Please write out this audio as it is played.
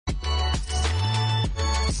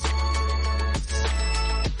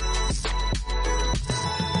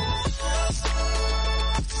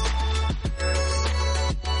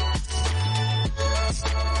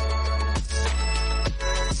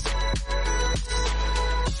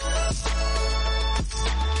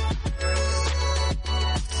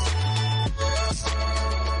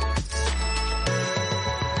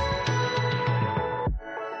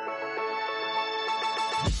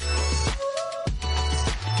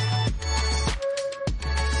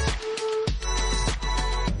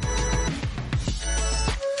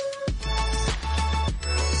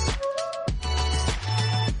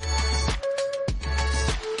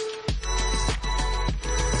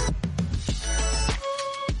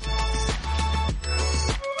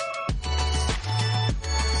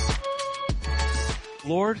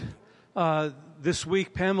Lord, this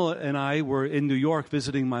week Pamela and I were in New York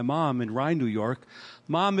visiting my mom in Rye, New York.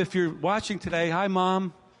 Mom, if you're watching today, hi,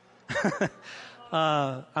 Mom.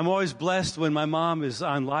 I'm always blessed when my mom is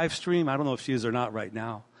on live stream. I don't know if she is or not right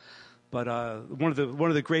now. But one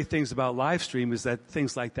of the great things about live stream is that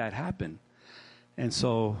things like that happen. And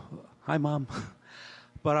so, hi, Mom.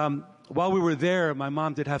 But while we were there, my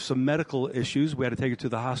mom did have some medical issues. We had to take her to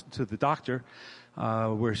the doctor,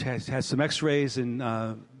 where she has some X-rays and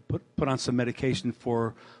put on some medication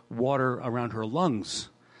for water around her lungs.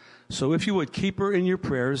 So if you would keep her in your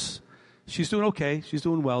prayers, she's doing okay. She's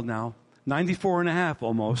doing well now, 94 and a half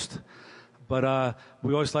almost. But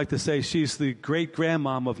we always like to say she's the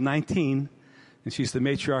great-grandmom of 19, and she's the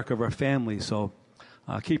matriarch of our family. So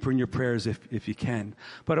keep her in your prayers if you can.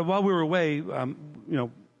 But while we were away,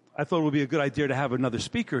 I thought it would be a good idea to have another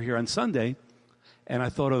speaker here on Sunday, and I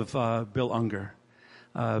thought of Bill Unger.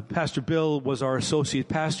 Pastor Bill was our associate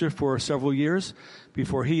pastor for several years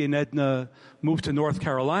before he and Edna moved to North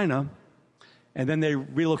Carolina, and then they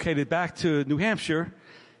relocated back to New Hampshire,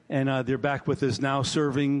 and they're back with us now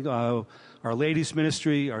serving our ladies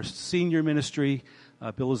ministry, our senior ministry.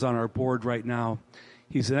 Bill is on our board right now.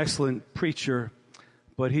 He's an excellent preacher,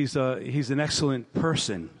 but he's an excellent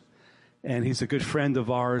person, and he's a good friend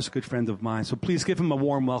of ours, good friend of mine. So please give him a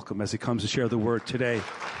warm welcome as he comes to share the word today.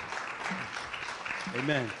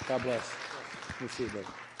 Amen. God bless. We'll see you, brother.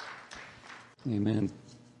 Amen.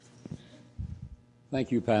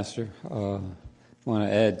 Thank you, Pastor. I want to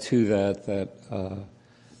add to that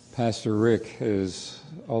Pastor Rick is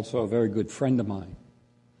also a very good friend of mine.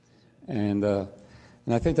 And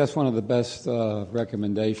I think that's one of the best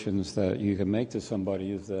recommendations that you can make to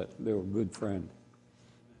somebody is that they're a good friend.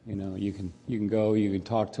 You know, you can go, you can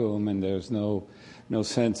talk to them, and there's no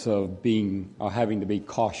sense of having to be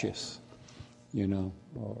cautious,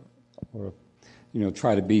 or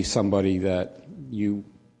try to be somebody that you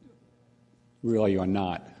really are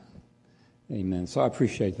not. Amen. So I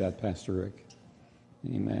appreciate that, Pastor Rick.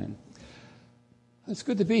 Amen. It's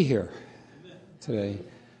good to be here today.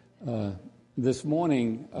 This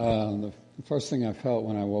morning, the first thing I felt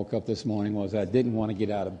when I woke up this morning was I didn't want to get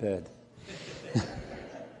out of bed.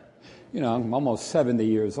 I'm almost 70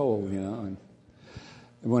 years old, and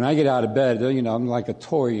when I get out of bed, I'm like a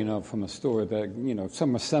toy, from a store that,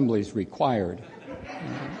 some assembly is required.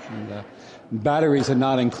 And batteries are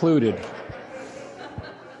not included.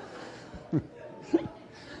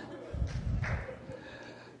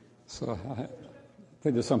 So I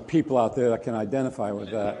think there's some people out there that can identify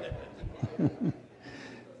with that.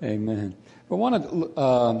 Amen. I want to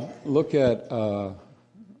look at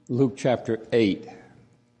Luke chapter 8,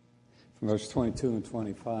 verse 22 and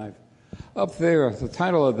 25. Up there, the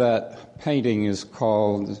title of that painting is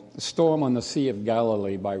called "The Storm on the Sea of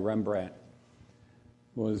Galilee" by Rembrandt.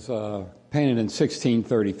 It was painted in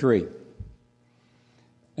 1633.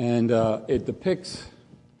 And it depicts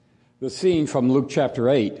the scene from Luke chapter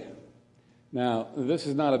 8. Now, this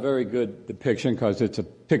is not a very good depiction because it's a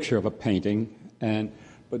picture of a painting.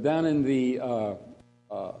 But down in the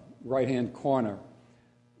right-hand corner,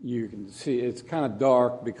 you can see it's kind of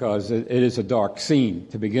dark because it is a dark scene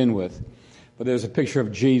to begin with. But there's a picture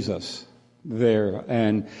of Jesus there,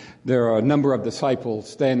 and there are a number of disciples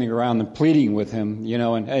standing around and pleading with him,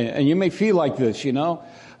 and you may feel like this,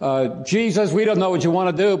 Jesus, we don't know what you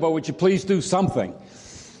want to do, but would you please do something?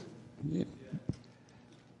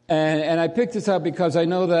 And I picked this up because I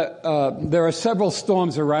know that there are several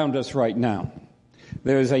storms around us right now.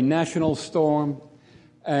 There is a national storm,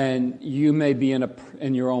 and you may be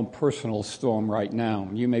in your own personal storm right now.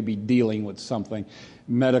 You may be dealing with something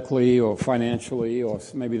medically or financially, or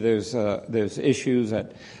maybe there's issues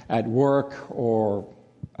at work or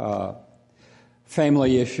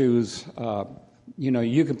family issues.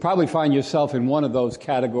 You can probably find yourself in one of those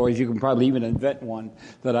categories. You can probably even invent one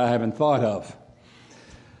that I haven't thought of.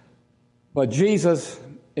 But Jesus,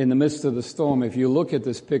 in the midst of the storm, if you look at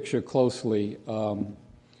this picture closely,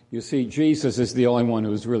 you see Jesus is the only one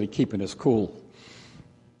who's really keeping us cool.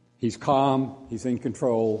 He's calm. He's in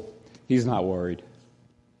control. He's not worried.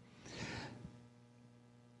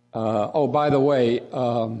 By the way,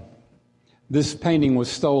 this painting was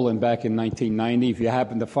stolen back in 1990. If you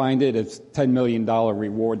happen to find it, it's a $10 million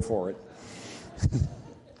reward for it.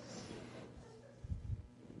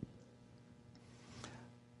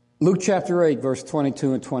 Luke chapter 8, verse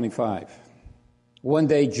 22 and 25. One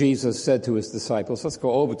day Jesus said to his disciples, let's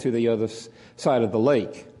go over to the other side of the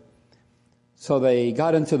lake. So they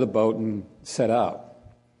got into the boat and set out.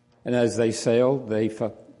 And as they sailed, he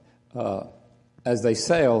fell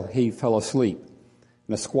asleep.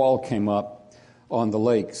 And a squall came up. on the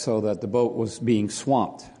lake so that the boat was being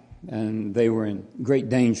swamped, and they were in great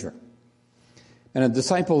danger. And the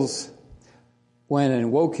disciples went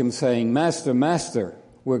and woke him, saying, "Master, Master,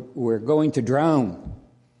 we're going to drown."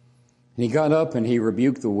 And he got up and he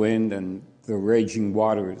rebuked the wind and the raging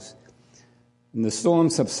waters. And the storm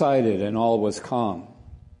subsided and all was calm.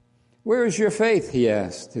 "Where is your faith?" he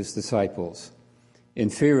asked his disciples. In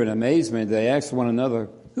fear and amazement, they asked one another,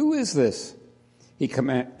 "Who is this? He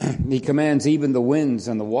commands even the winds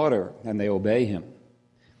and the water, and they obey him."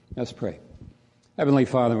 Let's pray. Heavenly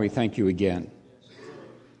Father, we thank you again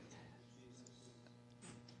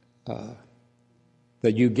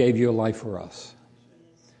that you gave your life for us,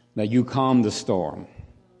 that you calmed the storm,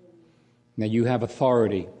 that you have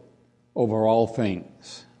authority over all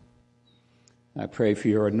things. I pray for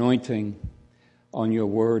your anointing on your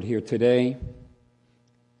word here today,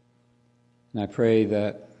 and I pray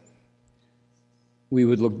that we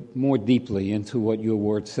would look more deeply into what your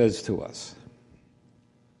word says to us.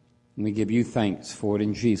 And we give you thanks for it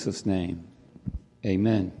in Jesus' name.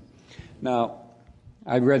 Amen. Now,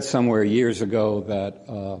 I read somewhere years ago that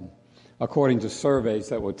according to surveys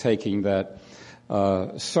that were taking, that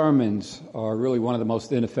sermons are really one of the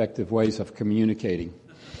most ineffective ways of communicating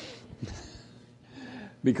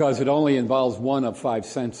because it only involves one of 5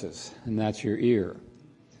 senses, and that's your ear.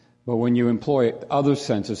 But when you employ other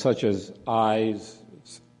senses such as eyes,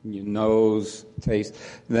 your nose, taste,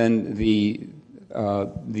 then the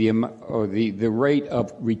rate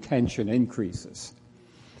of retention increases.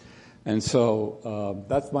 And so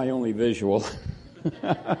that's my only visual.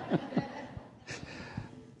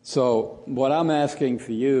 So what I'm asking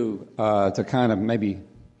for you to kind of maybe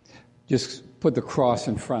just put the cross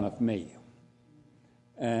in front of me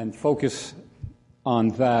and focus on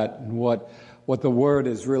that and what the Word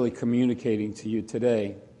is really communicating to you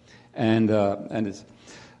today. And it's,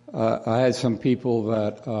 I had some people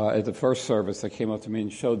that at the first service that came up to me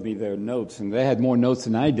and showed me their notes, and they had more notes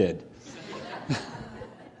than I did.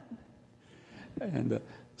 And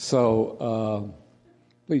so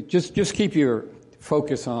just keep your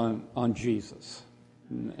focus on Jesus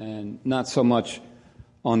and not so much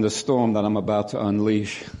on the storm that I'm about to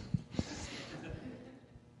unleash.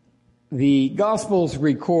 The Gospels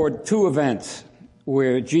record 2 events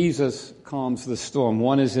where Jesus calms the storm.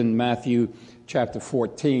 One is in Matthew chapter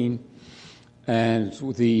 14, and it's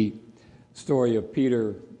the story of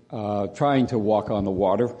Peter trying to walk on the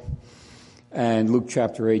water, and Luke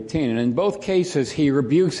chapter 18. And in both cases, he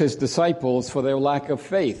rebukes his disciples for their lack of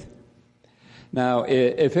faith. Now,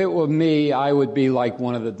 if it were me, I would be like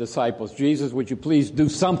one of the disciples. "Jesus, would you please do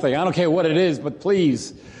something? I don't care what it is, but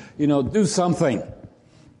please, do something."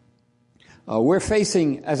 We're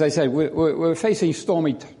facing, as I said, we're facing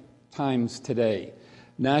stormy times today,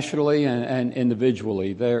 nationally and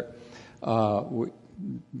individually. The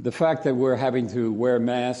fact that we're having to wear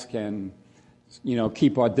masks and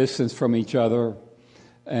keep our distance from each other,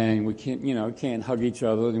 and we can't hug each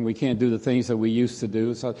other, and we can't do the things that we used to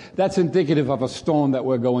do. So that's indicative of a storm that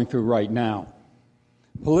we're going through right now.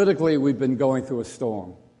 Politically, we've been going through a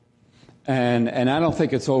storm, and I don't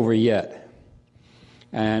think it's over yet.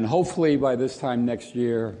 And hopefully by this time next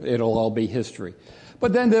year, it'll all be history.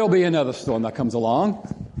 But then there'll be another storm that comes along,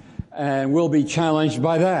 and we'll be challenged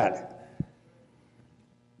by that.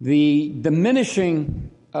 The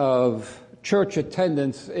diminishing of church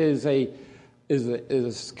attendance is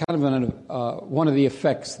kind of one of the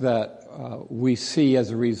effects that we see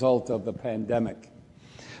as a result of the pandemic.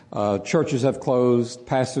 Churches have closed,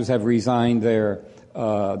 pastors have resigned their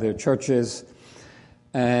churches,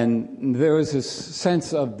 and there is this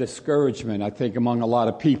sense of discouragement, I think, among a lot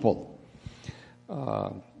of people.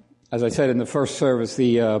 As I said in the first service,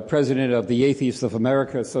 the president of the Atheists of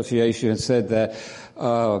America Association said that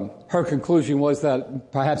her conclusion was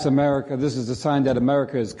that perhaps this is a sign that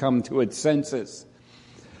America has come to its senses.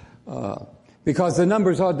 Because the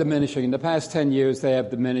numbers are diminishing. In the past 10 years, they have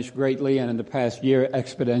diminished greatly, and in the past year,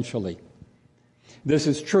 exponentially. This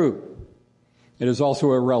is true. It is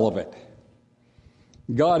also irrelevant.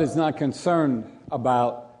 God is not concerned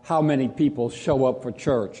about how many people show up for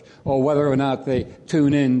church or whether or not they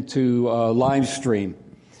tune in to live stream.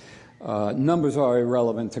 Numbers are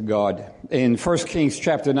irrelevant to God. In 1 Kings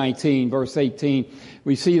chapter 19, verse 18,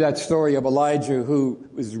 we see that story of Elijah who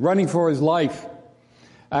was running for his life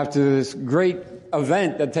after this great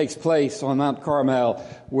event that takes place on Mount Carmel,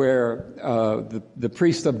 where the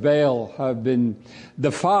priests of Baal have been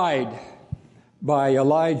defied by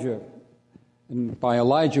Elijah, and by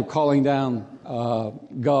Elijah calling down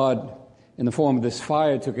God in the form of this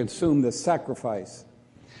fire to consume the sacrifice.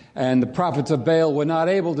 And the prophets of Baal were not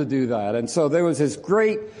able to do that. And so there was this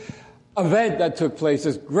great event that took place,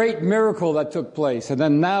 this great miracle that took place. And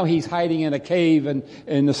then now he's hiding in a cave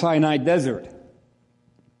in the Sinai desert.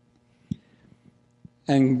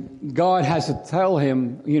 And God has to tell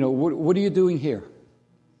him, what are you doing here?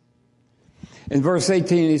 In verse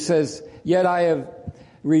 18 he says, "Yet I have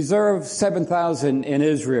reserved 7,000 in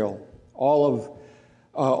Israel,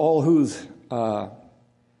 all whose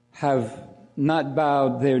have not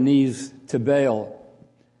bowed their knees to Baal,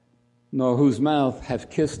 nor whose mouth have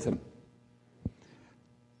kissed him."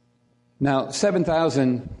 Now,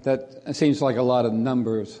 7,000, that seems like a lot of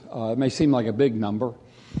numbers. It may seem like a big number.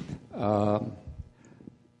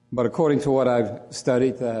 But according to what I've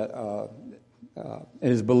studied, that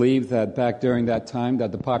it is believed that back during that time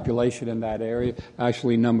that the population in that area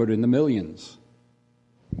actually numbered in the millions.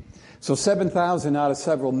 So 7,000 out of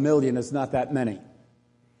several million is not that many.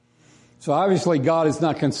 So obviously God is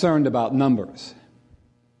not concerned about numbers.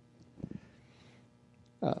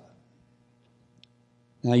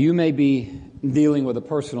 Now you may be dealing with a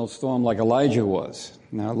personal storm like Elijah was.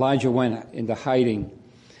 Now Elijah went into hiding,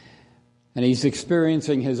 and he's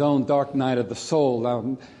experiencing his own dark night of the soul.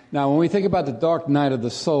 Now, when we think about the dark night of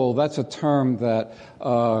the soul, that's a term that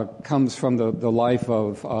comes from the life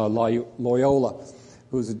of Loyola,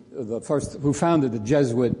 who founded the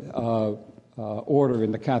Jesuit order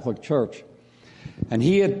in the Catholic Church. And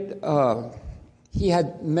he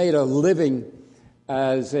had made a living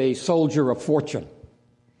as a soldier of fortune.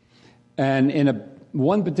 And in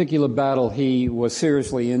one particular battle, he was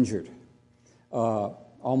seriously injured,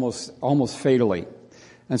 almost fatally.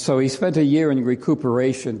 And so he spent a year in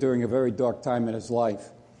recuperation during a very dark time in his life.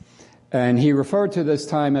 And he referred to this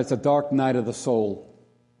time as the dark night of the soul.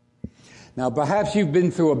 Now, perhaps you've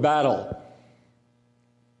been through a battle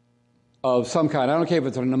of some kind. I don't care if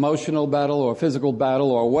it's an emotional battle or a physical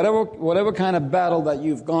battle or whatever kind of battle that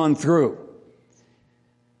you've gone through.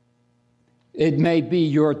 It may be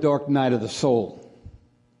your dark night of the soul.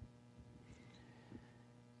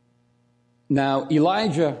 Now,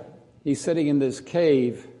 Elijah, he's sitting in this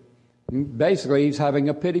cave. Basically, he's having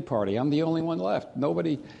a pity party. I'm the only one left.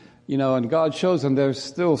 Nobody, and God shows him there's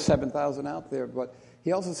still 7,000 out there. But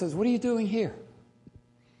he also says, "What are you doing here?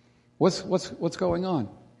 What's going on?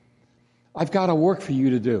 I've got a work for you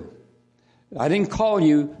to do. I didn't call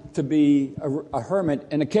you to be a hermit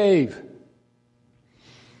in a cave."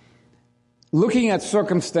 Looking at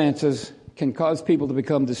circumstances can cause people to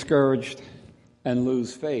become discouraged and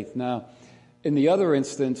lose faith. Now, in the other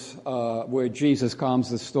instance where Jesus calms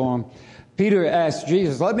the storm, Peter asked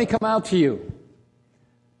Jesus, "Let me come out to you."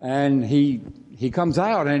 And he comes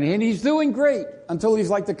out, and he's doing great until he's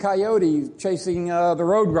like the coyote chasing the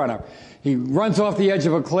roadrunner. He runs off the edge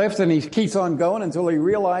of a cliff, and he keeps on going until he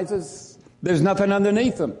realizes there's nothing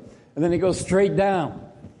underneath him. And then he goes straight down.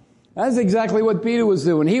 That's exactly what Peter was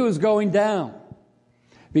doing. He was going down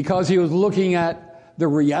because he was looking at the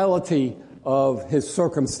reality of his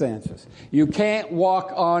circumstances. You can't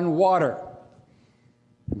walk on water.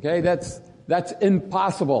 Okay, that's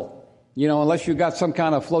impossible. Unless you got some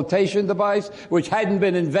kind of flotation device, which hadn't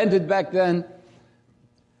been invented back then.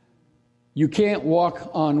 You can't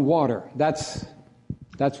walk on water. That's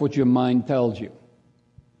what your mind tells you.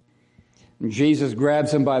 And Jesus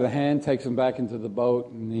grabs him by the hand, takes him back into the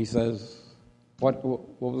boat, and he says, What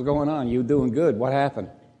was going on? You were doing good. What happened?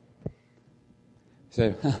 He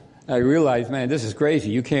said, I realized, man, this is crazy.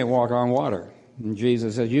 You can't walk on water. And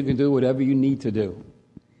Jesus says, you can do whatever you need to do.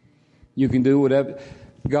 You can do whatever.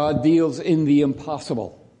 God deals in the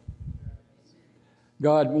impossible.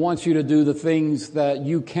 God wants you to do the things that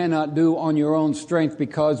you cannot do on your own strength,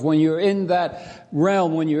 because when you're in that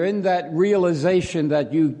realm, when you're in that realization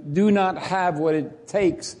that you do not have what it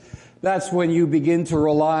takes, that's when you begin to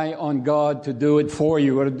rely on God to do it for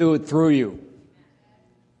you or to do it through you.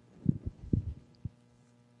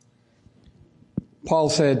 Paul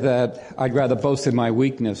said that I'd rather boast in my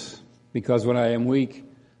weakness, because when I am weak,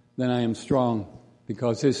 then I am strong,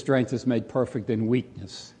 because his strength is made perfect in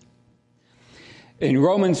weakness. In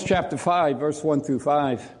Romans chapter 5, verse 1 through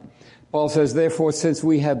 5, Paul says, therefore, since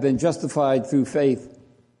we have been justified through faith,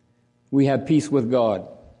 we have peace with God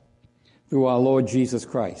through our Lord Jesus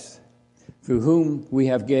Christ, through whom we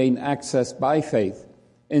have gained access by faith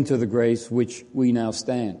into the grace which we now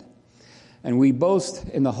stand. And we boast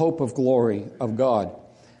in the hope of glory of God.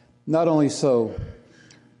 Not only so,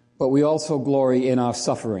 but we also glory in our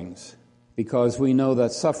sufferings, because we know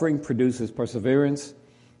that suffering produces perseverance,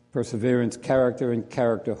 perseverance, character, and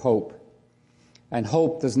character, hope. And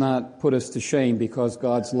hope does not put us to shame, because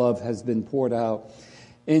God's love has been poured out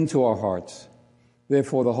into our hearts.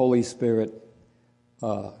 Therefore, the Holy Spirit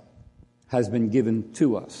has been given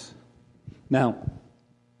to us. Now,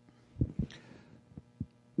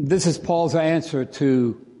 this is Paul's answer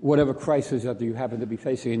to whatever crisis that you happen to be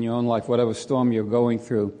facing in your own life, whatever storm you're going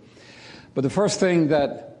through. But the first thing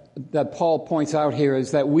that Paul points out here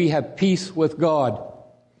is that we have peace with God.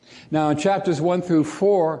 Now, in chapters 1 through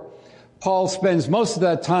 4, Paul spends most of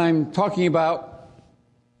that time talking about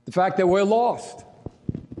the fact that we're lost.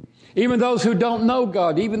 Even those who don't know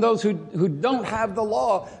God, even those who don't have the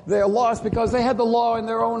law, they're lost because they have the law in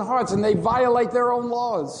their own hearts and they violate their own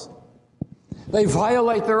laws. They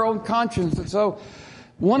violate their own conscience. And so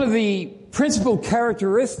one of the principal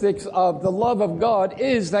characteristics of the love of God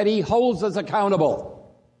is that He holds us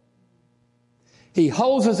accountable. He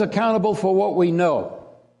holds us accountable for what we know.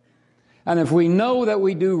 And if we know that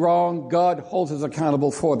we do wrong, God holds us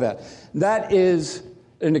accountable for that. That is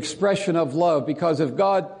an expression of love, because if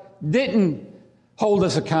God didn't hold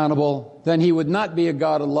us accountable, then He would not be a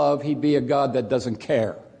God of love. He'd be a God that doesn't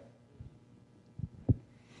care.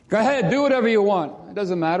 Go ahead, do whatever you want. It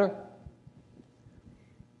doesn't matter.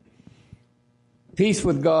 Peace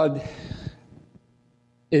with God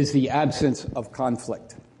is the absence of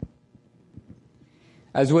conflict.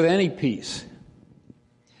 As with any peace.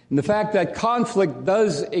 And the fact that conflict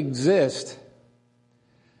does exist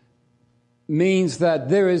means that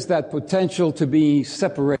there is that potential to be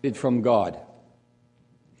separated from God.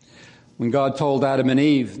 When God told Adam and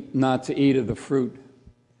Eve not to eat of the fruit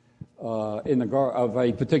of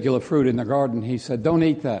a particular fruit in the garden, He said, "Don't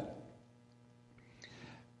eat that."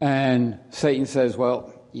 And Satan says,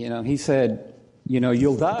 "Well, He said,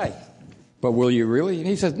 you'll die, but will you really?" And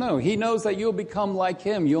He says, "No." He knows that you'll become like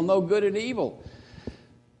Him. You'll know good and evil.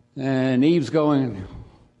 And Eve's going,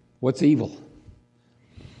 "What's evil?"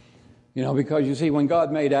 Because you see, when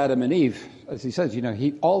God made Adam and Eve, as He says,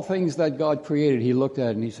 all things that God created, He looked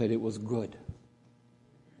at and He said it was good.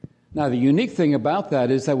 Now, the unique thing about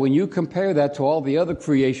that is that when you compare that to all the other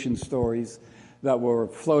creation stories that were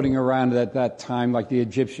floating around at that time, like the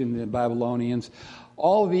Egyptians and the Babylonians,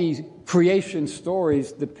 all these creation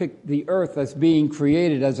stories depict the earth as being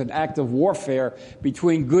created as an act of warfare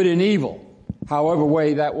between good and evil, however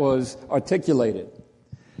way that was articulated.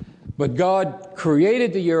 But God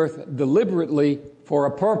created the earth deliberately for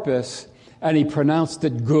a purpose, and He pronounced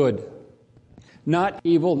it good. Not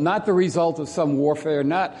evil, not the result of some warfare,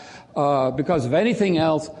 not because of anything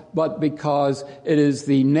else, but because it is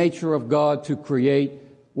the nature of God to create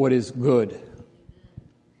what is good.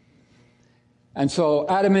 And so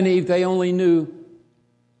Adam and Eve, they only knew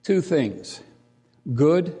two things: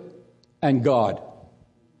 good and God.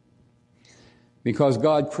 Because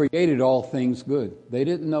God created all things good. They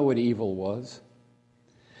didn't know what evil was.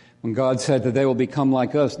 When God said that they will become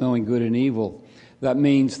like us, knowing good and evil, that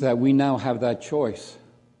means that we now have that choice.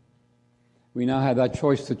 We now have that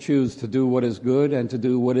choice to choose to do what is good and to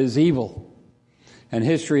do what is evil. And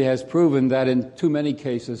history has proven that in too many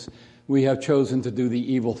cases, we have chosen to do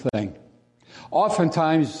the evil thing.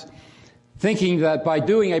 Oftentimes, thinking that by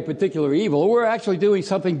doing a particular evil, we're actually doing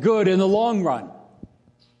something good in the long run.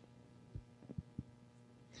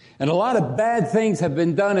 And a lot of bad things have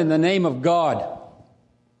been done in the name of God.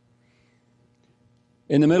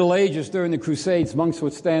 In the Middle Ages, during the Crusades, monks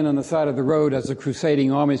would stand on the side of the road as the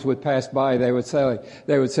crusading armies would pass by. They would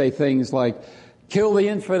say things like, "Kill the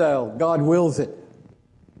infidel, God wills it."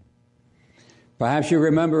 Perhaps you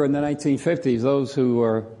remember in the 1950s, those of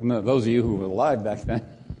you who were alive back then,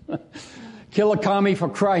 "Kill a commie for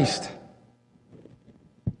Christ."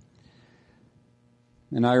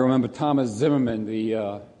 And I remember Thomas Zimmerman,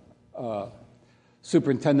 the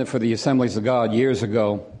superintendent for the Assemblies of God years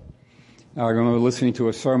ago. I remember listening to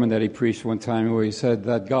a sermon that he preached one time where he said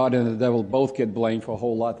that God and the devil both get blamed for a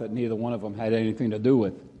whole lot that neither one of them had anything to do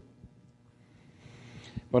with.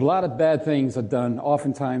 But a lot of bad things are done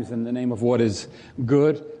oftentimes in the name of what is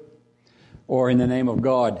good or in the name of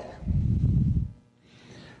God.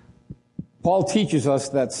 Paul teaches us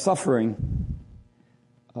that suffering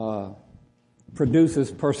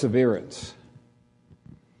produces perseverance.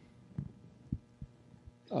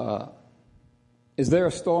 Is there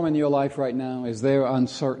a storm in your life right now? Is there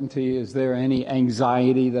uncertainty? Is there any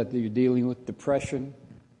anxiety that you're dealing with? Depression?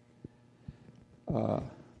 I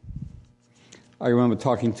remember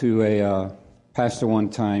talking to a pastor one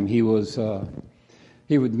time. He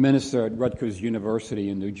would minister at Rutgers University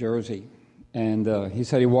in New Jersey. And he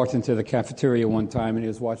said he walked into the cafeteria one time and he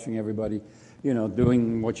was watching everybody,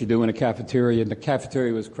 doing what you do in a cafeteria. And the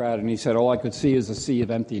cafeteria was crowded. And he said, all I could see is a sea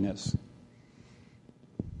of emptiness.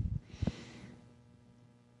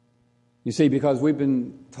 You see, because we've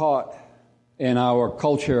been taught in our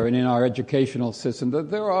culture and in our educational system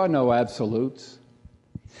that there are no absolutes.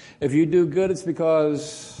 If you do good, it's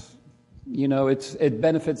because it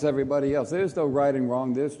benefits everybody else. There's no right and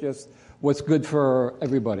wrong. There's just what's good for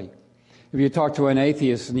everybody. If you talk to an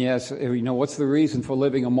atheist and you ask, what's the reason for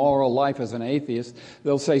living a moral life as an atheist,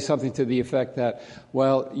 they'll say something to the effect that,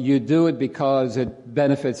 well, you do it because it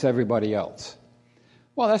benefits everybody else.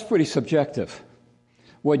 Well, that's pretty subjective.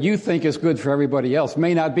 What you think is good for everybody else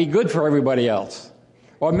may not be good for everybody else,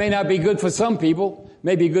 or may not be good for some people,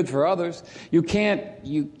 may be good for others. You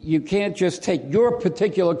can't just take your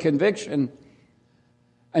particular conviction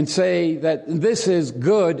and say that this is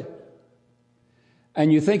good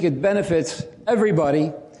and you think it benefits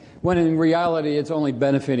everybody, when in reality it's only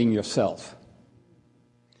benefiting yourself.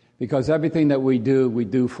 Because everything that we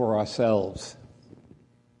do for ourselves.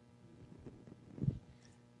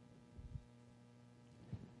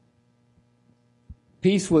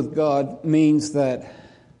 Peace with God means that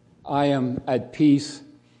I am at peace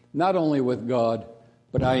not only with God,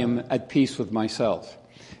 but I am at peace with myself.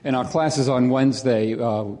 In our classes on Wednesday,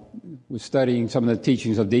 we're studying some of the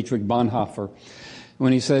teachings of Dietrich Bonhoeffer,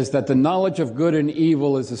 when he says that the knowledge of good and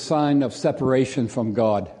evil is a sign of separation from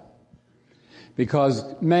God. Because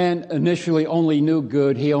man initially only knew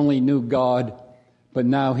good, he only knew God, but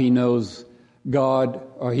now he knows God,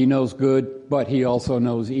 or he knows good, but he also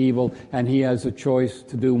knows evil, and he has a choice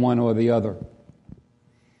to do one or the other.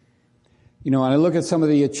 When I look at some of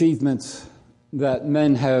the achievements that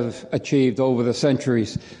men have achieved over the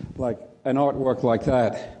centuries, like an artwork like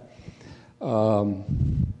that,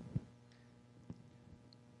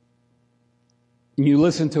 you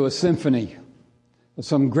listen to a symphony or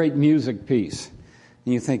some great music piece,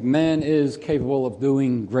 and you think man is capable of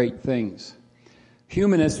doing great things.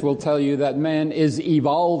 Humanists will tell you that man is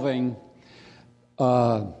evolving,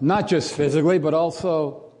 not just physically, but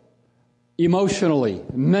also emotionally,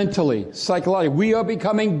 mentally, psychologically. We are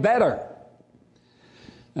becoming better.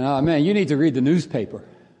 Man, you need to read the newspaper.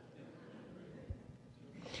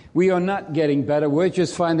 We are not getting better. We're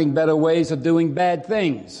just finding better ways of doing bad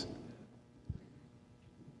things.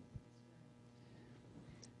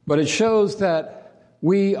 But it shows that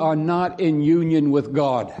we are not in union with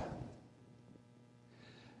God.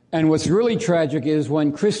 And what's really tragic is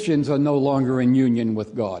when Christians are no longer in union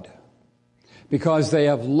with God, because they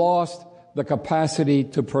have lost the capacity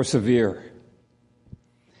to persevere.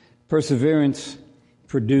 Perseverance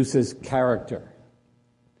produces character.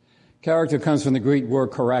 Character comes from the Greek word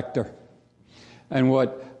character. And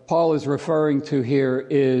what Paul is referring to here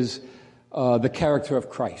is the character of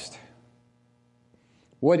Christ.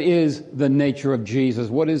 What is the nature of Jesus?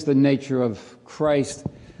 What is the nature of Christ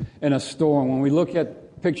in a storm? When we look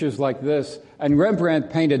at pictures like this, and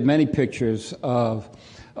Rembrandt painted many pictures of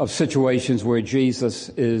situations where Jesus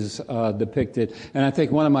is depicted. And I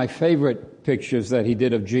think one of my favorite pictures that he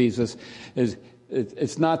did of Jesus is,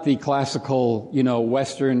 it's not the classical,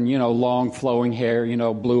 Western, long flowing hair,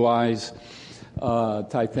 blue eyes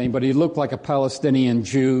type thing, but he looked like a Palestinian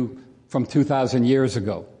Jew from 2,000 years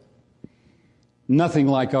ago. Nothing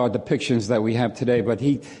like our depictions that we have today, but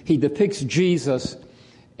he depicts Jesus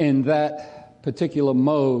in that particular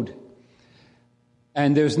mode,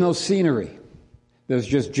 and there's no scenery. There's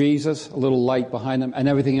just Jesus, a little light behind him, and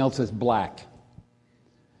everything else is black.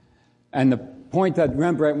 And the point that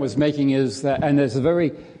Rembrandt was making is that, and there's a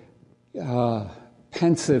very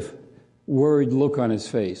pensive, worried look on his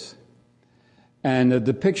face. And the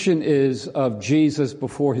depiction is of Jesus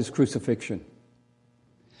before his crucifixion.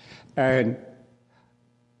 And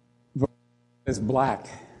the world is black.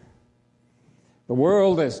 The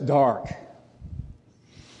world is dark.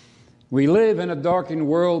 We live in a darkened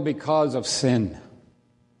world because of sin.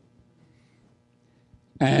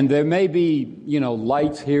 And there may be,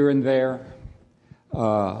 lights here and there.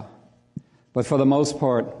 But for the most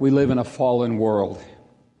part, we live in a fallen world.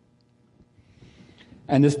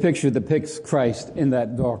 And this picture depicts Christ in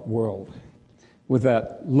that dark world with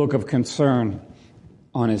that look of concern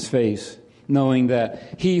on his face, knowing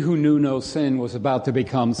that he who knew no sin was about to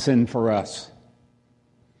become sin for us,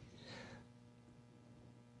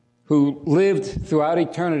 who lived throughout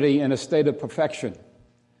eternity in a state of perfection,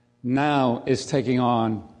 now is taking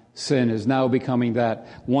on sin, is now becoming that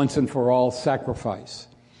once and for all sacrifice.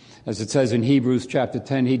 As it says in Hebrews chapter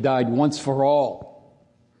 10, he died once for all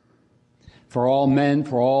men,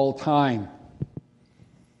 for all time.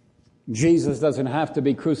 Jesus doesn't have to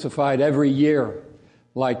be crucified every year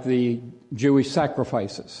like the Jewish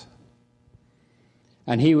sacrifices.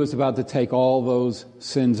 And he was about to take all those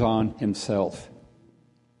sins on himself.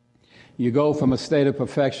 You go from a state of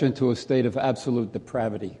perfection to a state of absolute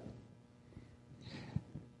depravity.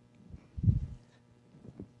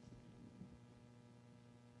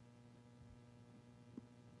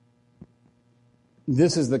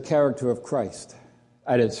 This is the character of Christ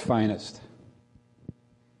at its finest.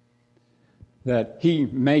 That he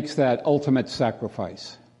makes that ultimate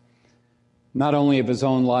sacrifice, not only of his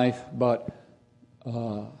own life, but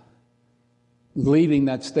leaving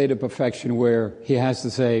that state of perfection where he has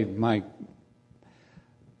to say,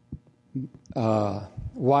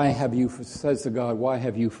 why have you, says to God, why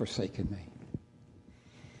have you forsaken me?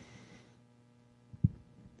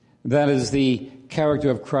 That is the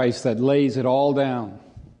character of Christ that lays it all down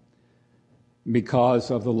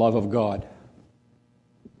because of the love of God.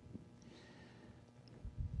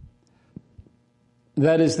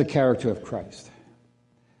 That is the character of Christ.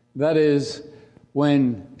 That is,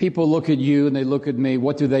 when people look at you and they look at me,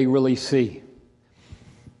 what do they really see?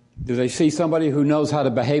 Do they see somebody who knows how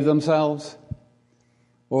to behave themselves?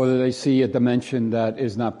 Or do they see a dimension that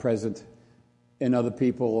is not present in other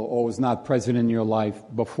people or was not present in your life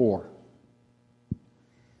before?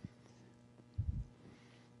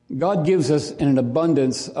 God gives us an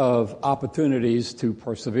abundance of opportunities to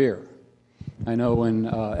persevere. I know when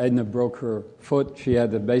Edna broke her foot, she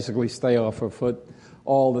had to basically stay off her foot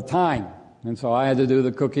all the time. And so I had to do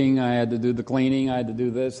the cooking, I had to do the cleaning, I had to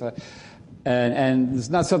do this. And it's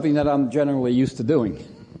not something that I'm generally used to doing.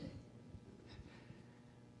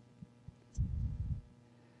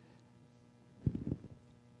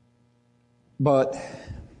 But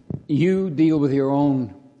you deal with your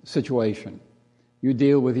own situation. You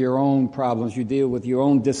deal with your own problems. You deal with your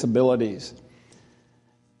own disabilities.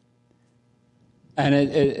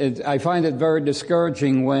 And I find it very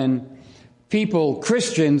discouraging when people,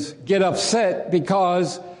 Christians, get upset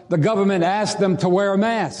because the government asks them to wear a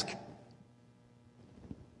mask.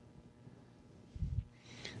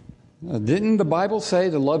 Didn't the Bible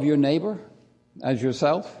say to love your neighbor as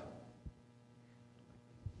yourself?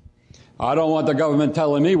 I don't want the government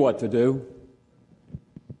telling me what to do.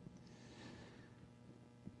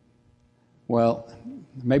 Well,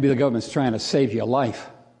 maybe the government's trying to save your life.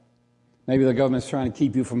 Maybe the government's trying to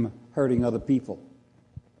keep you from hurting other people.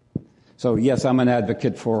 So yes, I'm an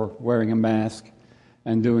advocate for wearing a mask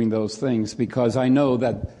and doing those things because I know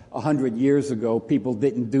that 100 years ago people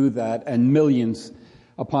didn't do that and millions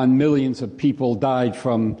upon millions of people died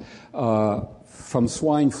from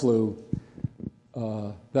swine flu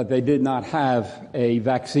that they did not have a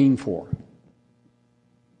vaccine for.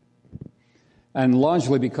 And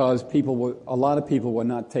largely because a lot of people were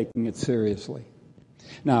not taking it seriously.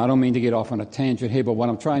 Now, I don't mean to get off on a tangent here, but what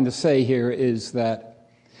I'm trying to say here is that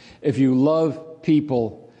if you love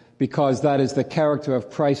people because that is the character of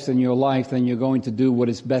Christ in your life, then you're going to do what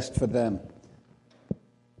is best for them.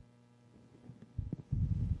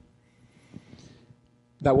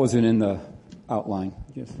 That wasn't in the outline.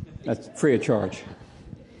 That's free of charge.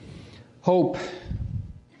 Hope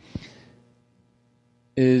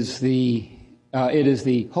is the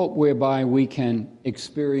hope whereby we can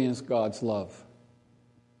experience God's love.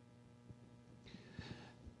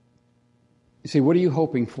 You see, what are you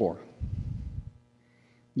hoping for?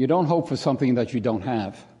 You don't hope for something that you don't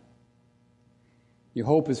have. Your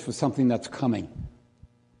hope is for something that's coming.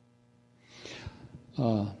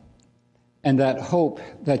 And that hope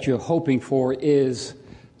that you're hoping for is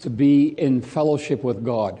to be in fellowship with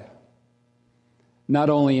God. Not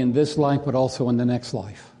only in this life, but also in the next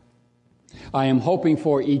life. I am hoping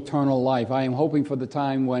for eternal life. I am hoping for the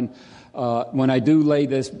time when I do lay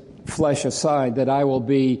this flesh aside, that I will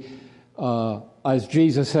be, as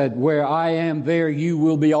Jesus said, where I am, there you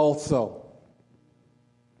will be also.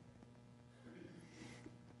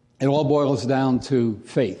 It all boils down to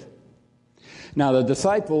faith. Now, the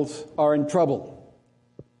disciples are in trouble.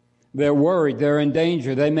 They're worried. They're in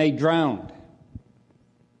danger. They may drown.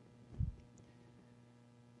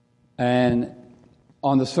 And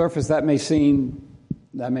on the surface, that may seem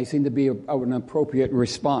to be an appropriate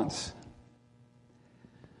response.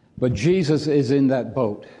 But Jesus is in that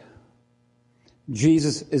boat.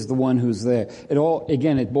 Jesus is the one who's there.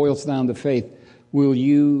 It boils down to faith. Will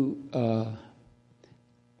you,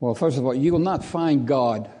 first of all, you will not find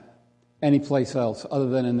God anyplace else other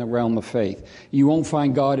than in the realm of faith. You won't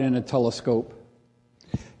find God in a telescope.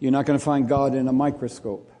 You're not going to find God in a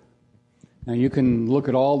microscope. Now, you can look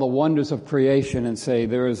at all the wonders of creation and say,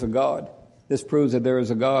 there is a God. This proves that there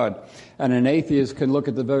is a God. And an atheist can look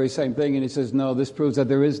at the very same thing and he says, no, this proves that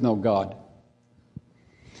there is no God.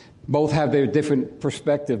 Both have their different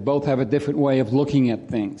perspective. Both have a different way of looking at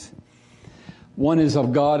things. One is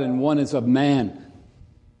of God and one is of man.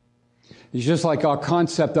 It's just like our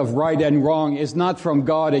concept of right and wrong is not from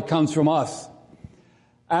God, it comes from us.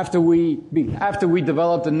 After we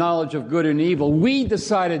developed the knowledge of good and evil, we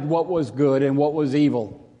decided what was good and what was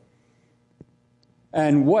evil.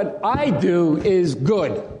 And what I do is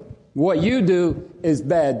good. What you do is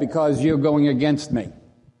bad because you're going against me.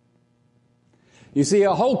 You see,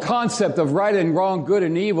 a whole concept of right and wrong, good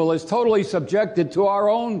and evil is totally subjected to our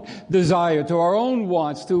own desire, to our own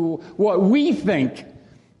wants, to what we think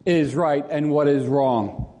is right and what is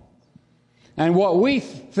wrong. And what we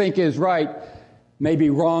think is right may be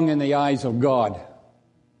wrong in the eyes of God.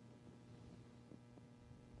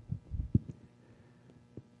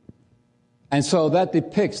 And so that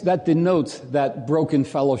denotes that broken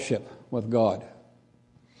fellowship with God.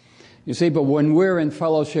 You see, but when we're in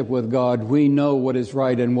fellowship with God, we know what is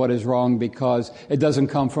right and what is wrong because it doesn't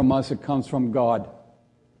come from us, it comes from God.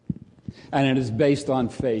 And it is based on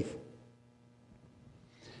faith.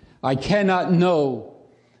 I cannot know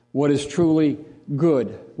what is truly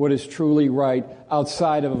good, what is truly right,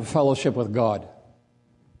 outside of a fellowship with God.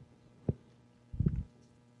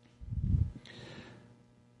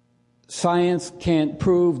 Science can't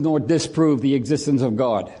prove nor disprove the existence of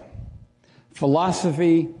God.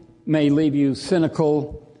 Philosophy may leave you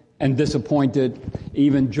cynical and disappointed,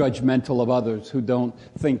 even judgmental of others who don't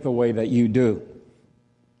think the way that you do.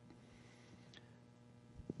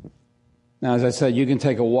 Now, as I said, you can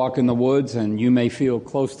take a walk in the woods and you may feel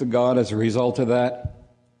close to God as a result of that.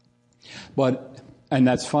 And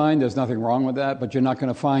that's fine, there's nothing wrong with that, but you're not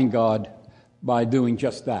going to find God by doing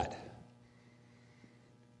just that.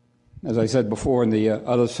 As I said before in the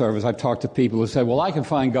other service, I've talked to people who say, well, I can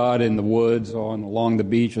find God in the woods or along the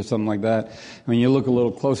beach or something like that. When you look a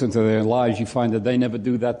little closer into their lives, you find that they never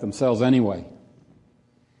do that themselves anyway.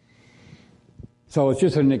 So it's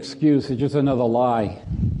just an excuse. It's just another lie.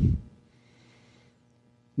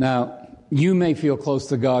 Now, you may feel close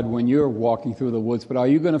to God when you're walking through the woods, but are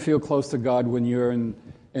you going to feel close to God when you're in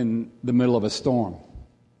the middle of a storm?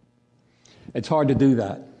 It's hard to do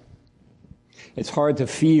that. It's hard to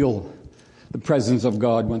feel the presence of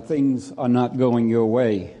God when things are not going your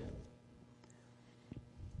way.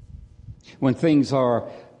 When things are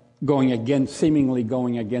seemingly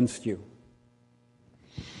going against you.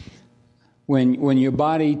 When your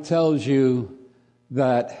body tells you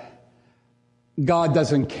that God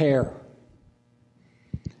doesn't care.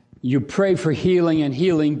 You pray for healing and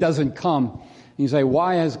healing doesn't come. And you say,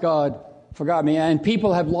 why has God forgot me? And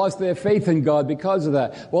people have lost their faith in God because of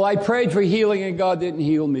that. Well, I prayed for healing and God didn't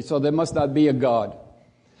heal me, so there must not be a God.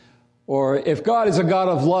 Or if God is a God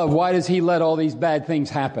of love, why does He let all these bad things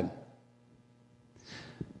happen?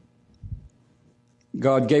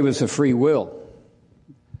 God gave us a free will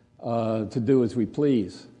to do as we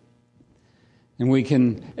please.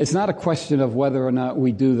 And it's not a question of whether or not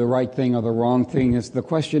we do the right thing or the wrong thing. The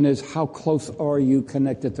question is, how close are you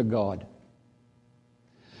connected to God?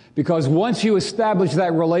 Because once you establish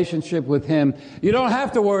that relationship with Him, you don't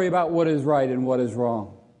have to worry about what is right and what is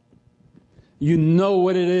wrong. You know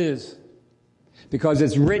what it is. Because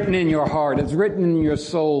it's written in your heart. It's written in your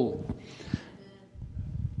soul.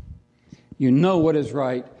 You know what is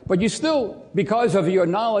right. But you still, because of your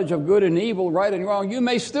knowledge of good and evil, right and wrong, you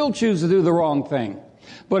may still choose to do the wrong thing.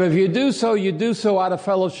 But if you do so out of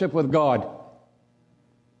fellowship with God.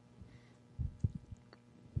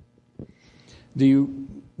 Do you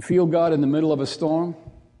feel God in the middle of a storm?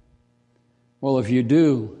 Well, if you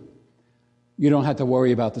do, you don't have to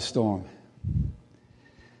worry about the storm.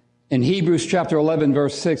 In Hebrews chapter 11,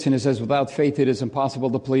 verse 6, and it says, without faith it is impossible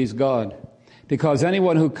to please God. Because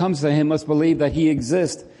anyone who comes to Him must believe that He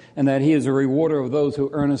exists and that He is a rewarder of those who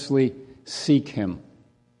earnestly seek Him.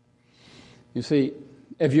 You see,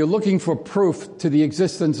 if you're looking for proof to the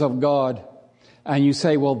existence of God, and you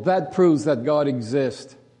say, well, that proves that God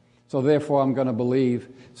exists, so therefore I'm going to believe,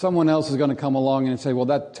 someone else is going to come along and say,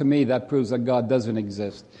 well, to me, that proves that God doesn't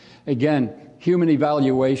exist. Again, human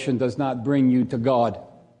evaluation does not bring you to God.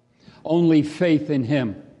 Only faith in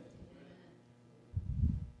Him.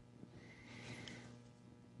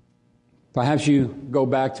 Perhaps you go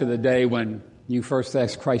back to the day when you first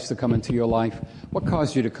asked Christ to come into your life. What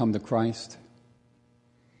caused you to come to Christ?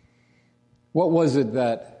 What was it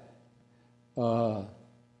that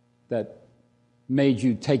made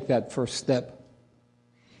you take that first step?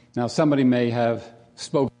 Now, somebody may have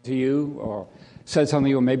spoken to you or said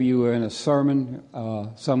something, or maybe you were in a sermon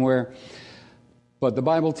somewhere. But the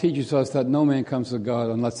Bible teaches us that no man comes to God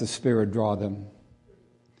unless the Spirit draw them.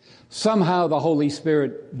 Somehow the Holy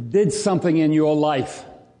Spirit did something in your life.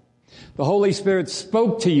 The Holy Spirit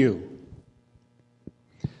spoke to you.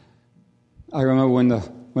 I remember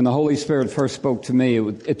when the Holy Spirit first spoke to me,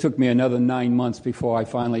 it took me another 9 months before I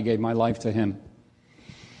finally gave my life to Him.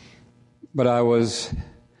 But I was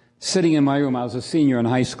sitting in my room. I was a senior in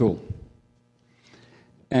high school.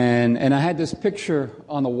 And I had this picture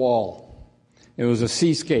on the wall. It was a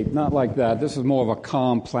seascape, not like that. This is more of a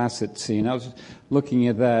calm, placid scene. I was looking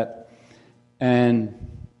at that, and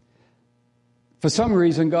for some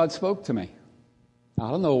reason, God spoke to me. I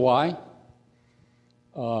don't know why.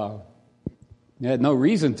 He had no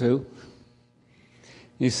reason to.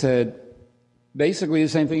 He said, basically the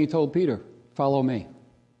same thing he told Peter, follow me.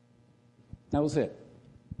 That was it.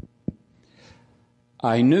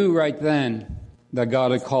 I knew right then that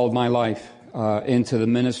God had called my life into the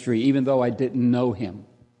ministry, even though I didn't know him.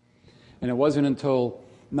 And it wasn't until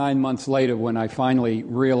 9 months later when I finally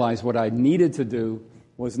realized what I needed to do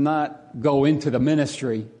was not go into the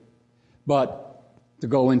ministry, but to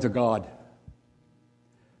go into God.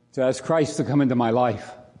 To ask Christ to come into my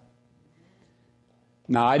life.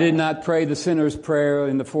 Now, I did not pray the sinner's prayer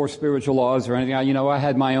in the 4 spiritual laws or anything. I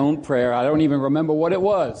had my own prayer. I don't even remember what it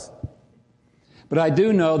was. But I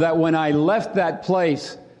do know that when I left that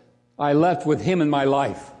place, I left with him in my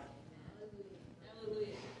life.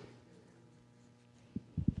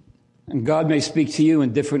 And God may speak to you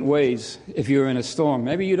in different ways if you're in a storm.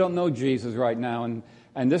 Maybe you don't know Jesus right now,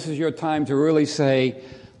 and this is your time to really say,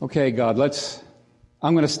 okay, God,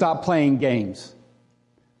 I'm going to stop playing games.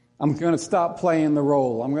 I'm going to stop playing the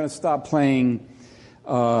role. I'm going to stop playing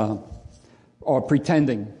or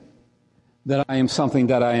pretending that I am something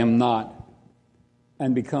that I am not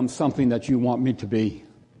and become something that you want me to be.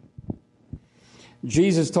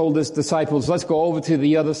 Jesus told his disciples, let's go over to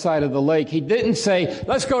the other side of the lake. He didn't say,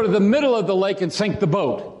 let's go to the middle of the lake and sink the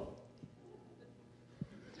boat.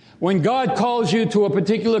 When God calls you to a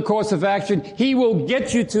particular course of action, he will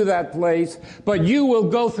get you to that place, but you will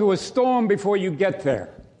go through a storm before you get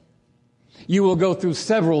there. You will go through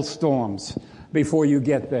several storms before you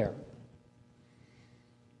get there.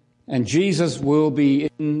 And Jesus will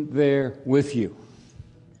be in there with you.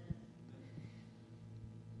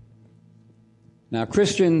 Now,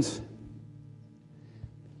 Christians,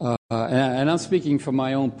 and I'm speaking from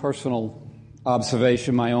my own personal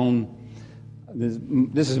observation,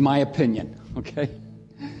 this is my opinion, okay,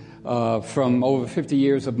 from over 50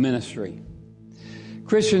 years of ministry.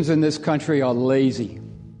 Christians in this country are lazy.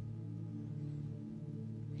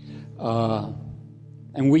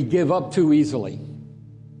 And we give up too easily.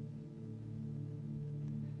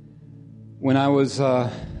 When I was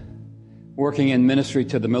working in ministry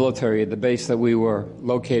to the military at the base that we were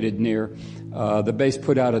located near, the base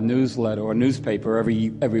put out a newsletter or a newspaper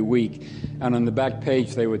every week, and on the back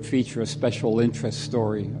page they would feature a special interest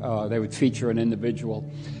story. They would feature an individual,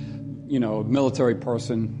 military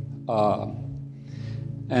person,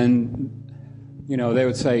 and they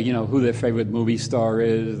would say, who their favorite movie star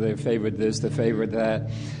is, their favorite this, their favorite that.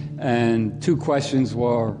 And 2 questions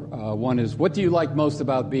were, one is, what do you like most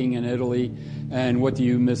about being in Italy? And what do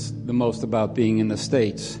you miss the most about being in the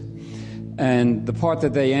States? And the part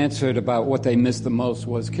that they answered about what they missed the most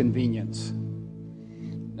was convenience.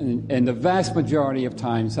 And the vast majority of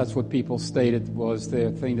times, that's what people stated was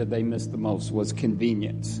their thing that they missed the most was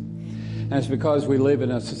convenience. And it's because we live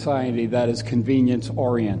in a society that is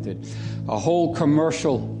convenience-oriented. A whole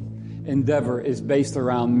commercial endeavor is based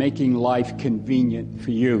around making life convenient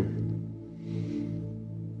for you.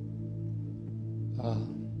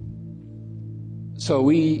 So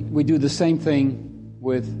we do the same thing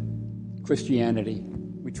with Christianity.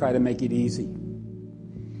 We try to make it easy.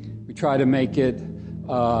 We try to make it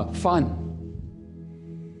fun.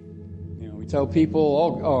 We tell people,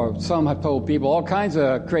 or some have told people, all kinds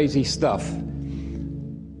of crazy stuff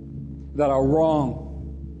that are wrong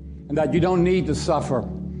and that you don't need to suffer.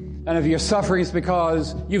 And if you're suffering, it's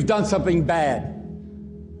because you've done something bad.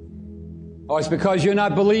 Or it's because you're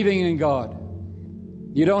not believing in God.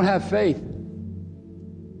 You don't have faith.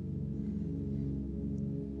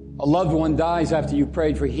 A loved one dies after you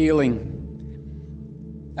prayed for healing,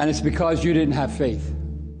 and it's because you didn't have faith.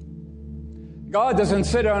 God doesn't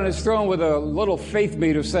sit on his throne with a little faith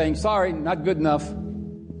meter saying, sorry, not good enough.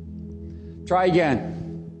 Try again.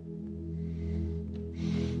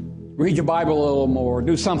 Read your Bible a little more.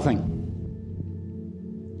 Do something.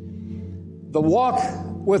 The walk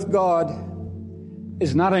with God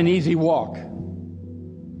is not an easy walk.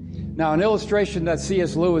 Now, an illustration that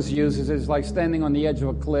C.S. Lewis uses is like standing on the edge of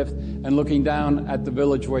a cliff and looking down at the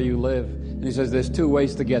village where you live. And he says there's 2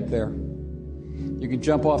 ways to get there. You can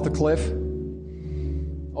jump off the cliff,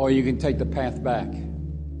 or you can take the path back.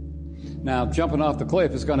 Now, jumping off the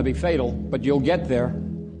cliff is going to be fatal, but you'll get there.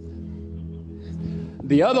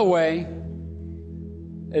 The other way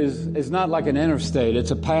is not like an interstate.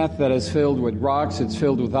 It's a path that is filled with rocks. It's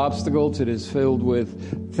filled with obstacles. It is filled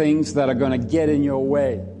with things that are going to get in your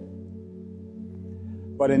way.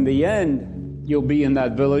 But in the end, you'll be in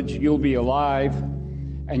that village. You'll be alive.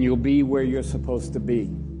 and you'll be where you're supposed to be,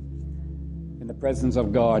 in the presence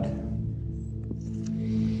of God.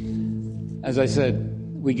 As I said,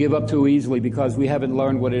 we give up too easily because we haven't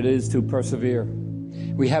learned what it is to persevere.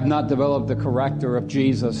 We have not developed the character of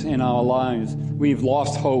Jesus in our lives. We've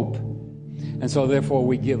lost hope, and so therefore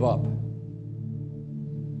we give up.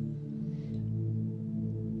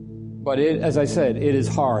 But as I said, it is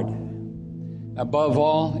hard. Above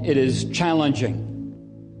all, it is challenging.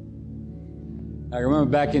 I remember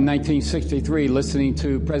back in 1963 listening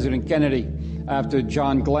to President Kennedy after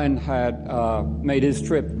John Glenn had made his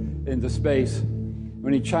trip into space,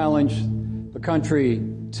 when he challenged the country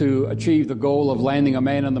to achieve the goal of landing a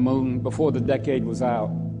man on the moon before the decade was out.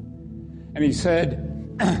 And he said,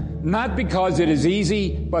 not because it is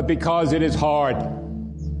easy, but because it is hard.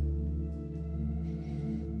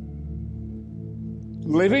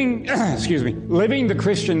 Living the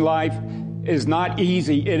Christian life is not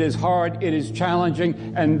easy. It is hard. It is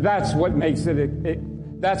challenging, and that's what makes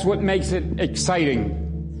it exciting.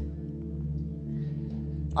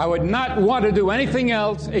 I would not want to do anything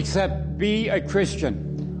else except be a Christian,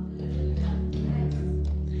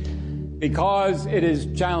 because it is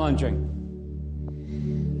challenging.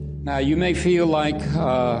 Now, you may feel like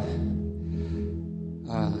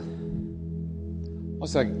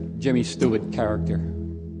what's that Jimmy Stewart character?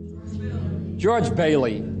 George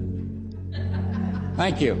Bailey.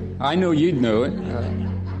 Thank you. I knew you'd know it,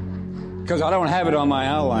 because I don't have it on my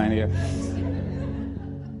outline here.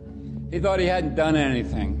 He thought he hadn't done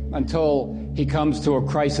anything until he comes to a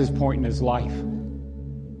crisis point in his life.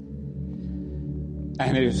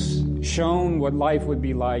 And is shown what life would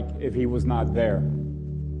be like if he was not there.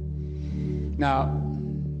 Now,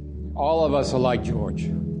 all of us are like George.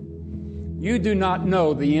 You do not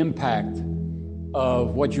know the impact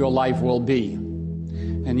of what your life will be.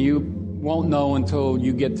 And you won't know until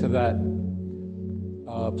you get to that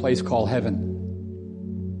place called heaven.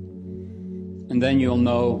 And then you'll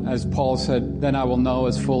know, as Paul said, then I will know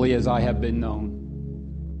as fully as I have been known.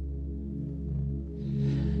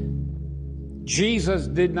 Jesus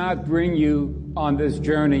did not bring you on this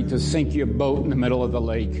journey to sink your boat in the middle of the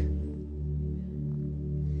lake.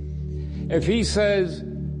 If he says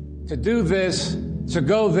to do this, to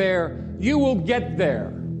go there, you will get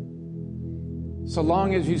there, so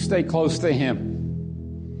long as you stay close to him,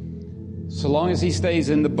 so long as he stays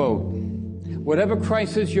in the boat. Whatever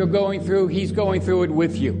crisis you're going through, he's going through it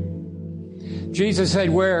with you. Jesus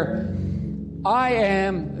said, where I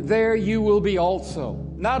am, there you will be also.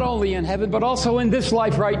 Not only in heaven, but also in this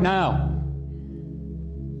life right now.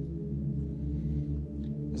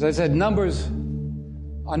 As I said, numbers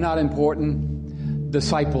are not important.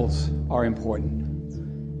 Disciples are important.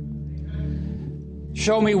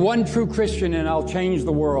 Show me one true Christian and I'll change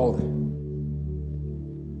the world.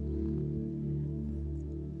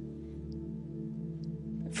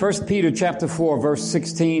 1 Peter chapter 4, verse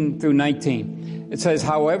 16 through 19. It says,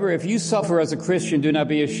 however, if you suffer as a Christian, do not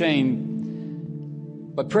be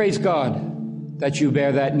ashamed, but praise God that you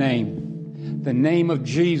bear that name, the name of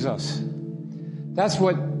Jesus. That's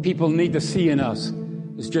what people need to see in us.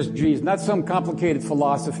 It's just Jesus, not some complicated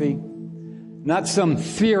philosophy, not some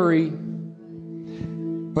theory,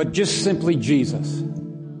 but just simply Jesus.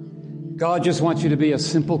 God just wants you to be a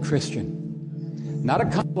simple Christian, not a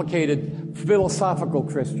complicated philosophical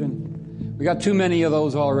Christian. We got too many of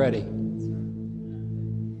those already.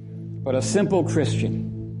 But a simple Christian.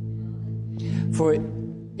 For it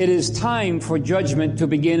is time for judgment to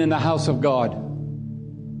begin in the house of God.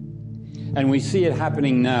 And we see it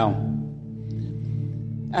happening now.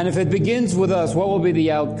 And if it begins with us, what will be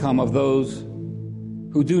the outcome of those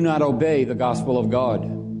who do not obey the gospel of God?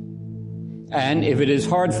 And if it is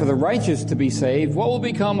hard for the righteous to be saved, what will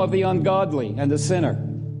become of the ungodly and the sinner?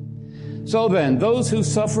 So then, those who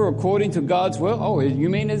suffer according to God's will, oh, you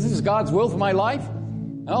mean this is God's will for my life?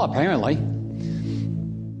 Oh, apparently.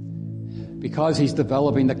 Because he's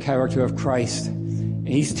developing the character of Christ.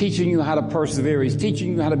 He's teaching you how to persevere. He's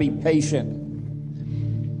teaching you how to be patient.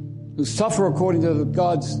 Who suffer according to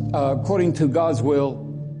God's will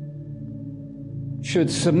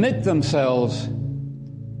should submit themselves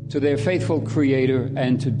to their faithful Creator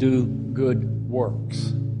and to do good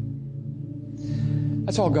works.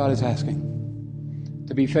 That's all God is asking.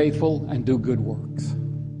 To be faithful and do good works.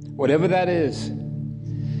 Whatever that is,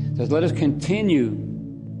 says, let us continue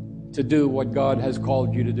to do what God has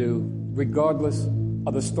called you to do, regardless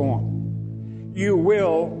of the storm. You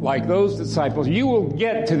will, like those disciples, you will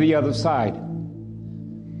get to the other side.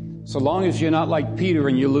 So long as you're not like Peter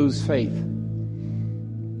and you lose faith.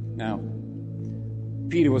 Now,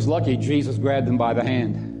 Peter was lucky Jesus grabbed him by the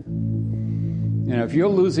hand. You know, if you're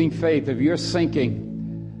losing faith, if you're sinking,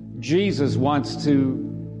 Jesus wants to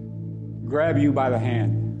grab you by the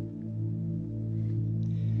hand.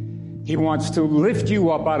 He wants to lift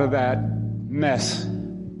you up out of that mess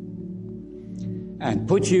and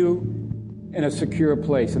put you in a secure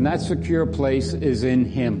place. And that secure place is in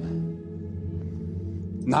Him.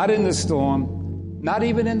 Not in the storm, not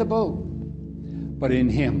even in the boat, but in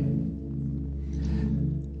Him.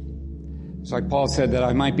 It's like Paul said, that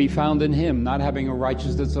I might be found in Him, not having a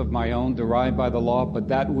righteousness of my own derived by the law, but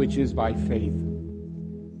that which is by faith.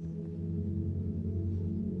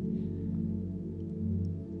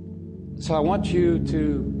 So I want you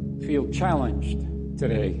to feel challenged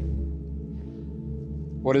today.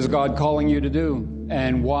 What is God calling you to do?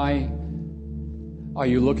 And why are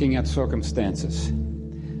you looking at circumstances?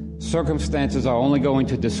 Circumstances are only going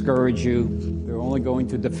to discourage you. They're only going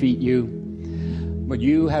to defeat you. But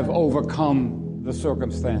you have overcome the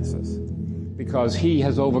circumstances because He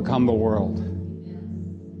has overcome the world.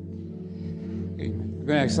 I'm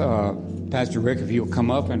going to ask Pastor Rick if you'll come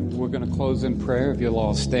up, and we're going to close in prayer. If you'll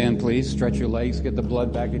all stand, please. Stretch your legs. Get the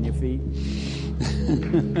blood back in your feet.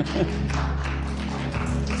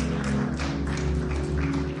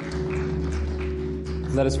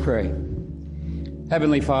 Let us pray.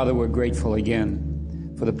 Heavenly Father, we're grateful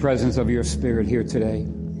again for the presence of your Spirit here today.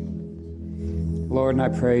 Lord, and I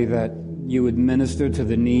pray that you would minister to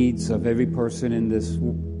the needs of every person in this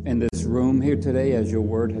room here today as your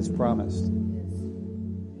word has promised.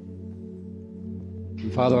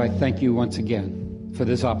 And Father, I thank you once again for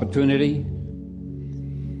this opportunity.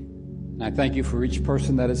 And I thank you for each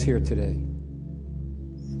person that is here today.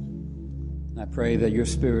 And I pray that your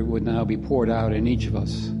Spirit would now be poured out in each of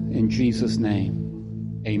us. In Jesus'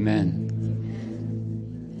 name, amen.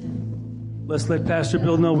 Let's let Pastor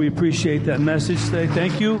Bill know we appreciate that message today.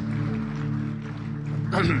 Thank you.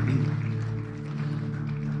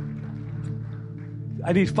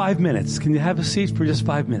 I need 5 minutes. Can you have a seat for just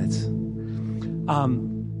 5 minutes? I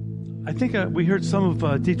think we heard some of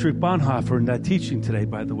Dietrich Bonhoeffer in that teaching today,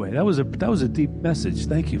 by the way. That was a deep message.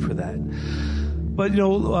 Thank you for that. But,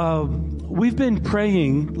 we've been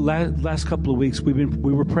praying last couple of weeks. We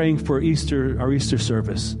were praying for Easter, our Easter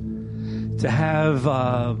service, to have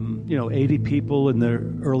 80 people in the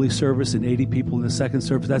early service and 80 people in the second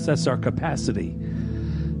service. That's our capacity.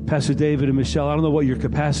 Pastor David and Michelle, I don't know what your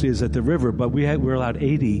capacity is at the river, but we're allowed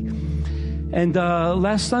 80. And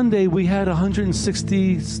last Sunday we had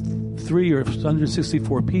 163 or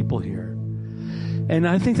 164 people here. And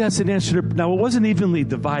I think that's an answer to, now it wasn't evenly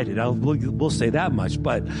divided, we'll say that much,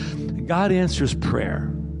 but God answers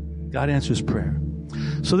prayer. God answers prayer.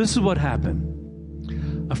 So this is what happened.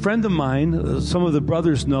 A friend of mine, some of the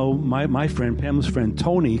brothers know my friend, Pamela's friend,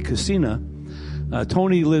 Tony Casina.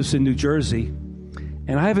 Tony lives in New Jersey.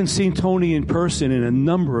 And I haven't seen Tony in person in a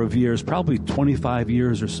number of years, probably 25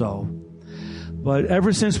 years or so. But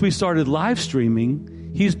ever since we started live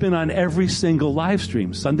streaming, he's been on every single live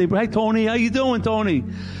stream. Sunday, hi Tony, how you doing, Tony?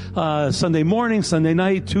 Sunday morning, Sunday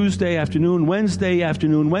night, Tuesday afternoon, Wednesday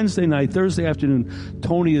night, Thursday afternoon.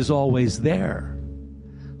 Tony is always there.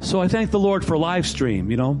 So I thank the Lord for live stream,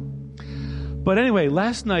 But anyway,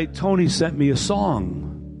 last night Tony sent me a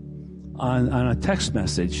song on a text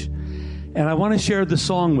message. And I want to share the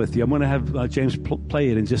song with you. I'm going to have James play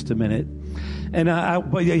it in just a minute. And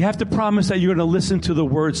but you have to promise that you're going to listen to the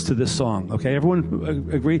words to this song. Okay, everyone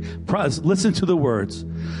agree? Listen to the words.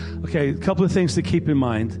 Okay, a couple of things to keep in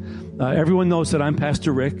mind. Everyone knows that I'm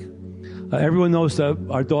Pastor Rick. Everyone knows that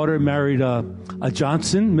our daughter married a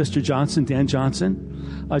Johnson, Mr. Johnson, Dan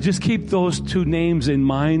Johnson. Just keep those two names in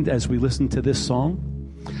mind as we listen to this song.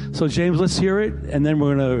 So James, let's hear it, and then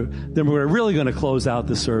we're really going to close out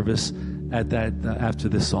the service at that after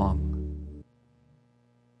this song.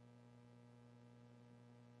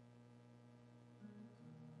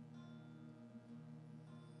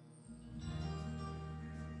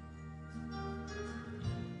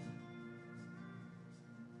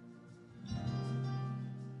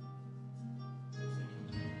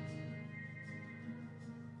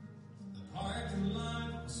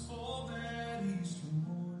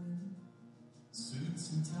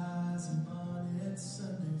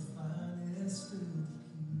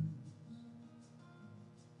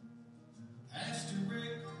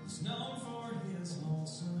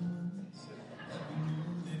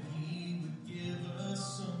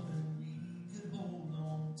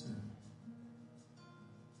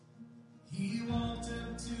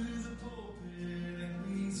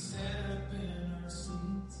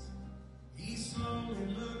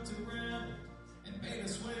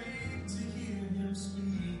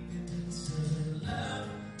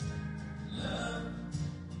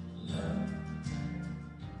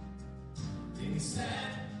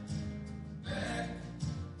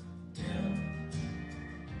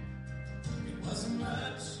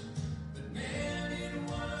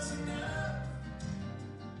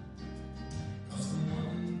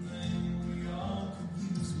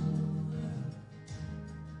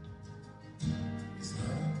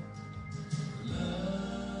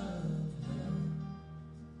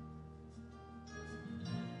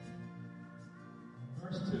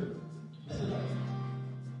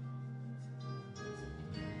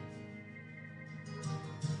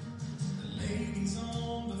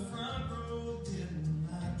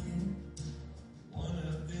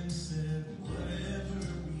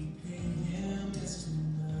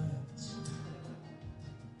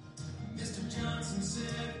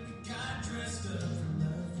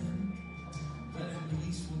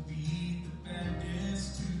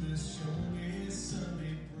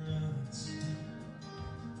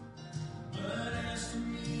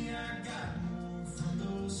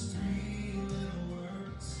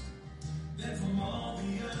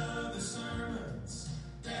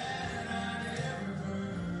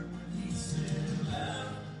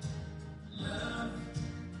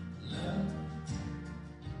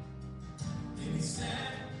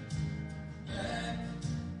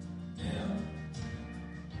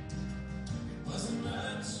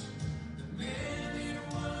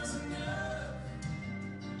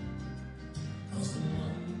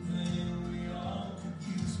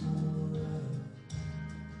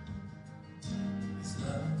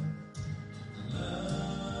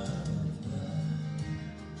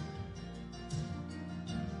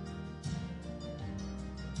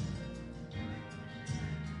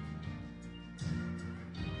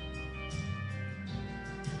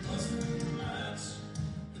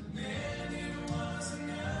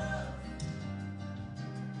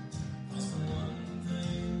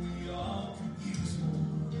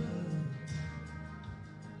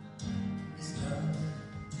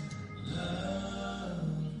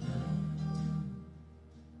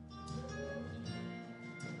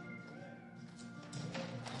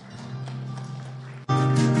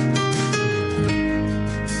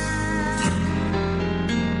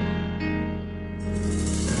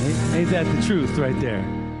 Ain't that the truth right there?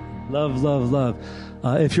 Love, love, love.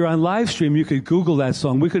 If you're on live stream, you could Google that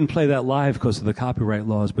song. We couldn't play that live because of the copyright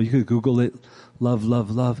laws, but you could Google it. Love, love,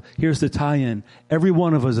 love. Here's the tie-in. Every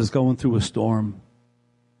one of us is going through a storm.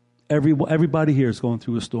 Everybody here is going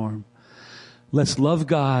through a storm. Let's love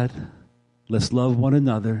God. Let's love one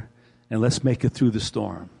another. And let's make it through the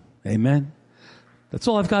storm. Amen? That's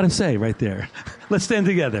all I've got to say right there. Let's stand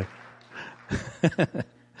together.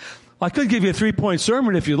 I could give you a 3-point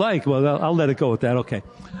sermon if you like. Well, I'll let it go with that. Okay.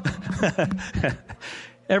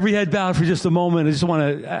 Every head bowed for just a moment. I just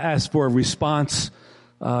want to ask for a response.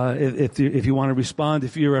 If you want to respond,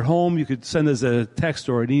 if you're at home, you could send us a text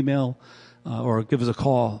or an email or give us a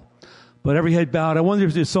call. But every head bowed, I wonder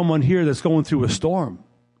if there's someone here that's going through a storm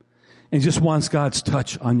and just wants God's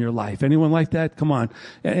touch on your life. Anyone like that? Come on.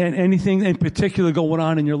 And anything in particular going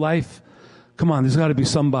on in your life? Come on, there's got to be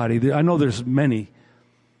somebody. I know there's many.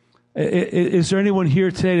 Is there anyone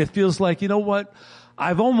here today that feels like, you know what?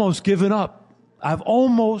 I've almost given up.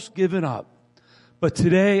 But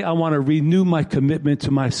today I want to renew my commitment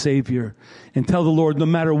to my Savior and tell the Lord, no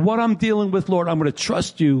matter what I'm dealing with, Lord, I'm going to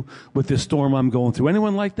trust you with this storm I'm going through.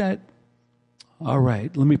 Anyone like that? All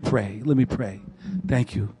right, let me pray.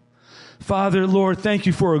 Thank you. Father, Lord, thank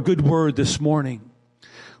you for a good word this morning.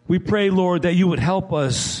 We pray, Lord, that you would help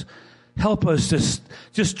us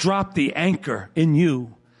just drop the anchor in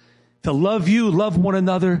you, to love you, love one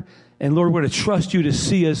another. And Lord, we're going to trust you to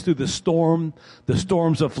see us through the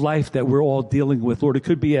storms of life that we're all dealing with. Lord, it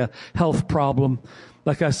could be a health problem.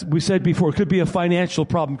 Like we said before, it could be a financial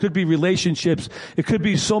problem. It could be relationships. It could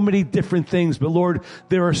be so many different things. But Lord,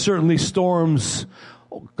 there are certainly storms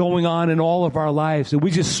going on in all of our lives. And we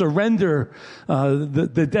just surrender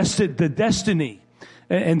the destiny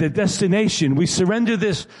and the destination. We surrender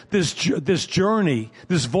this journey,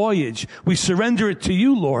 this voyage. We surrender it to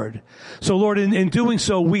you, Lord. So, Lord, in doing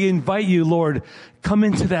so, we invite you, Lord, come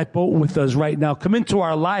into that boat with us right now. Come into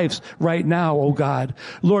our lives right now, oh God.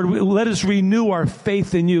 Lord, let us renew our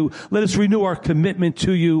faith in you. Let us renew our commitment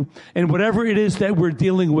to you. And whatever it is that we're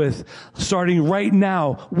dealing with, starting right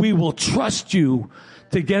now, we will trust you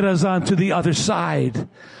to get us onto the other side.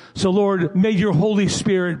 So, Lord, may your Holy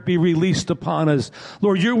Spirit be released upon us.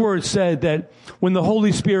 Lord, your word said that when the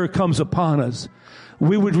Holy Spirit comes upon us,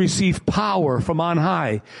 we would receive power from on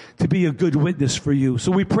high to be a good witness for you.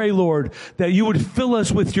 So we pray, Lord, that you would fill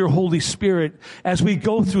us with your Holy Spirit as we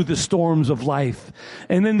go through the storms of life.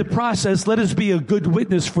 And in the process, let us be a good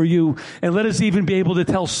witness for you. And let us even be able to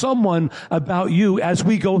tell someone about you as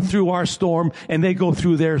we go through our storm and they go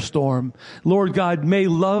through their storm. Lord God, may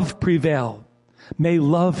love prevail. May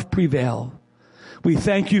love prevail. We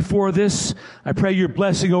thank you for this. I pray your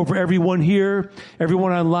blessing over everyone here,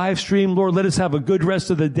 everyone on live stream. Lord, let us have a good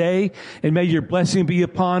rest of the day, and may your blessing be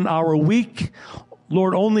upon our week.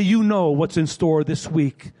 Lord, only you know what's in store this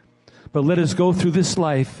week. But let us go through this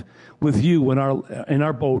life with you in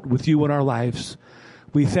our boat, with you in our lives.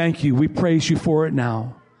 We thank you. We praise you for it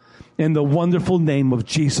now. In the wonderful name of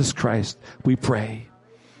Jesus Christ, we pray.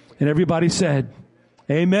 And everybody said,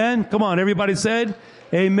 amen. Come on, everybody said,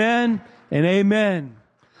 amen and amen.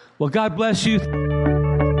 Well, God bless you.